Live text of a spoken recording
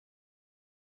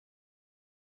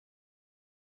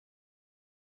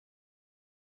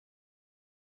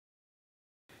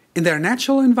In their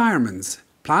natural environments,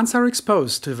 plants are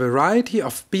exposed to a variety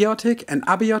of biotic and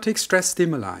abiotic stress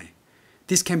stimuli.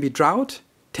 These can be drought,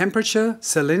 temperature,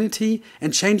 salinity,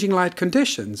 and changing light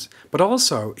conditions, but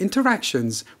also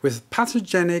interactions with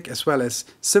pathogenic as well as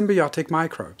symbiotic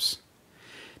microbes.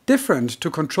 Different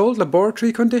to controlled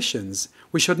laboratory conditions,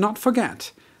 we should not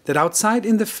forget that outside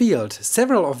in the field,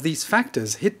 several of these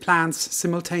factors hit plants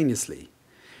simultaneously.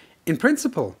 In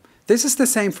principle, this is the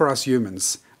same for us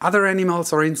humans, other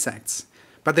animals or insects,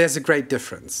 but there's a great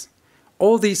difference.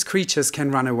 All these creatures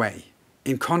can run away.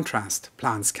 In contrast,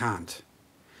 plants can't.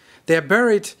 They are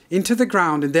buried into the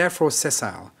ground and therefore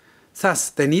sessile. Thus,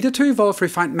 they needed to evolve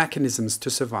refined mechanisms to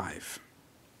survive.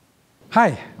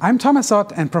 Hi, I'm Thomas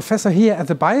Ott and professor here at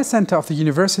the Biocenter of the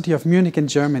University of Munich in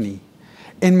Germany.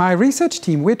 In my research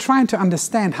team, we're trying to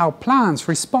understand how plants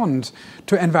respond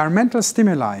to environmental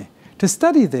stimuli. To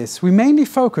study this, we mainly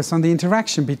focus on the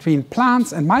interaction between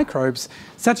plants and microbes,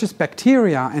 such as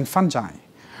bacteria and fungi.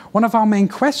 One of our main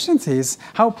questions is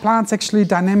how plants actually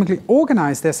dynamically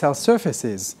organize their cell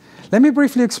surfaces. Let me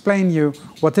briefly explain you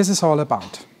what this is all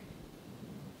about.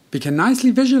 We can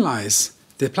nicely visualize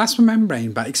the plasma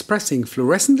membrane by expressing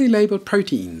fluorescently labeled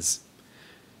proteins.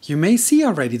 You may see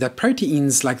already that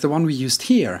proteins like the one we used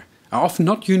here are often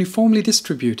not uniformly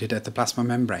distributed at the plasma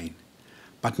membrane.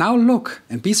 But now look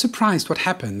and be surprised what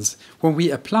happens when we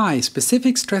apply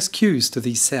specific stress cues to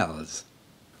these cells.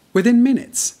 Within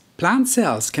minutes, plant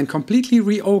cells can completely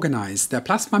reorganize their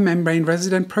plasma membrane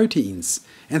resident proteins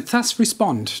and thus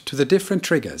respond to the different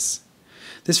triggers.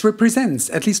 This represents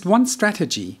at least one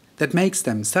strategy that makes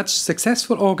them such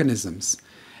successful organisms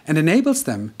and enables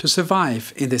them to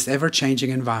survive in this ever-changing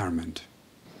environment.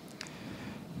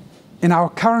 In our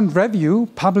current review,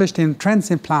 published in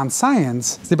Trends in Plant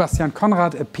Science, Sebastian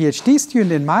Konrad, a PhD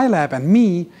student in my lab, and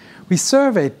me, we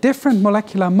surveyed different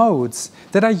molecular modes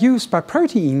that are used by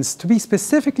proteins to be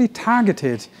specifically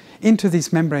targeted into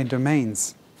these membrane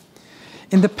domains.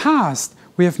 In the past,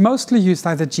 we have mostly used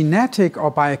either genetic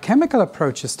or biochemical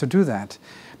approaches to do that.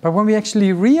 But when we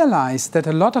actually realized that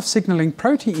a lot of signaling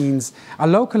proteins are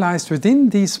localized within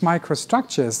these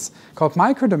microstructures called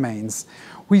microdomains,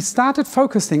 we started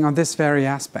focusing on this very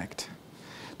aspect.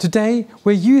 Today,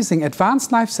 we're using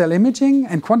advanced live cell imaging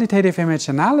and quantitative image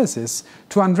analysis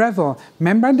to unravel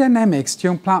membrane dynamics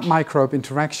during plant microbe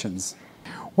interactions.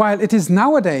 While it is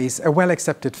nowadays a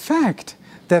well-accepted fact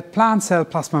that plant cell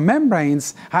plasma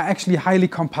membranes are actually highly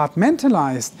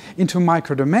compartmentalized into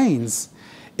microdomains,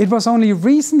 it was only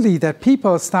recently that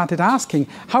people started asking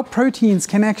how proteins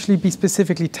can actually be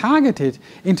specifically targeted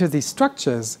into these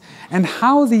structures and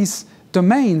how these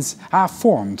domains are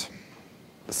formed.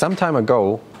 Some time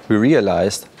ago, we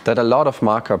realized that a lot of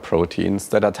marker proteins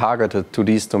that are targeted to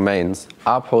these domains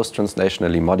are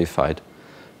post-translationally modified.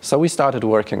 So we started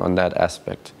working on that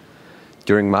aspect.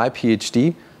 During my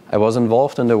PhD, I was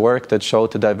involved in the work that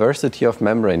showed the diversity of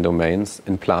membrane domains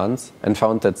in plants and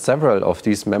found that several of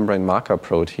these membrane marker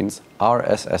proteins are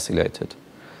S-acylated.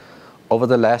 Over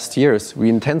the last years, we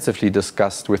intensively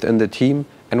discussed within the team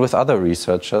and with other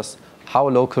researchers how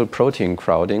local protein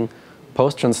crowding,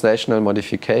 post-translational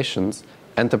modifications,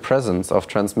 and the presence of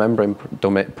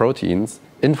transmembrane proteins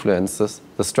influences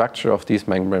the structure of these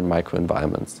membrane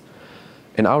microenvironments.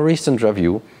 In our recent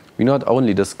review, we not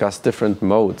only discussed different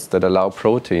modes that allow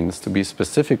proteins to be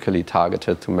specifically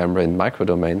targeted to membrane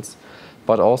microdomains,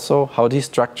 but also how these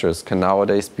structures can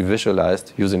nowadays be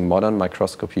visualized using modern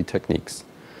microscopy techniques.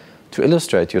 To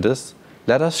illustrate you this,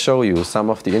 let us show you some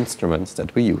of the instruments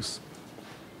that we use.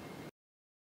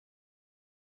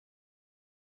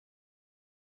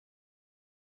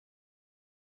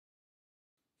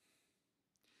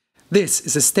 This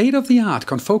is a state-of-the-art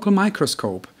confocal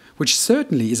microscope, which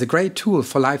certainly is a great tool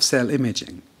for live cell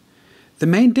imaging. The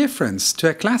main difference to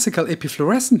a classical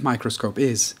epifluorescent microscope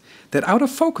is that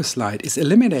out-of-focus light is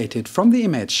eliminated from the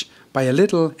image by a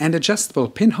little and adjustable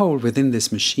pinhole within this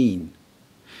machine.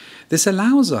 This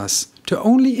allows us to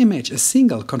only image a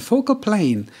single confocal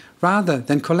plane rather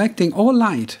than collecting all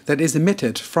light that is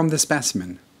emitted from the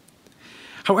specimen.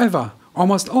 However,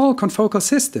 almost all confocal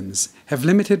systems have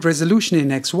limited resolution in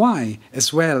XY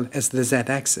as well as the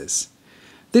Z-axis.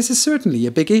 This is certainly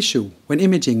a big issue when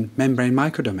imaging membrane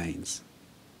microdomains.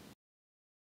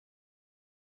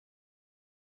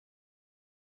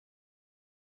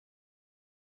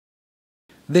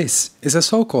 This is a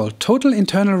so-called total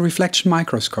internal reflection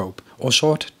microscope, or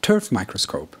short TIRF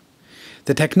microscope.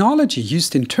 The technology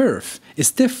used in TIRF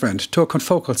is different to a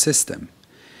confocal system.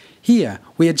 Here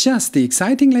we adjust the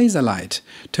exciting laser light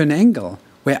to an angle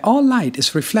where all light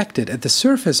is reflected at the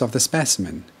surface of the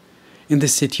specimen. In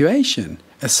this situation,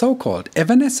 a so-called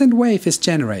evanescent wave is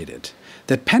generated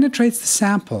that penetrates the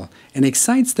sample and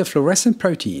excites the fluorescent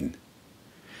protein.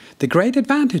 The great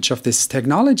advantage of this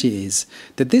technology is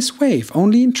that this wave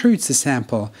only intrudes the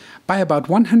sample by about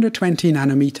 120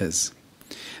 nanometers.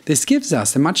 This gives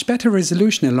us a much better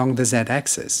resolution along the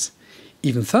z-axis.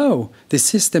 Even though this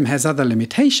system has other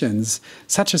limitations,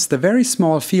 such as the very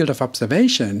small field of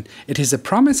observation, it is a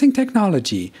promising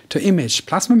technology to image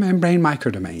plasma membrane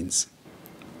microdomains.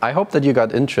 I hope that you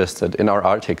got interested in our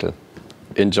article.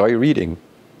 Enjoy reading!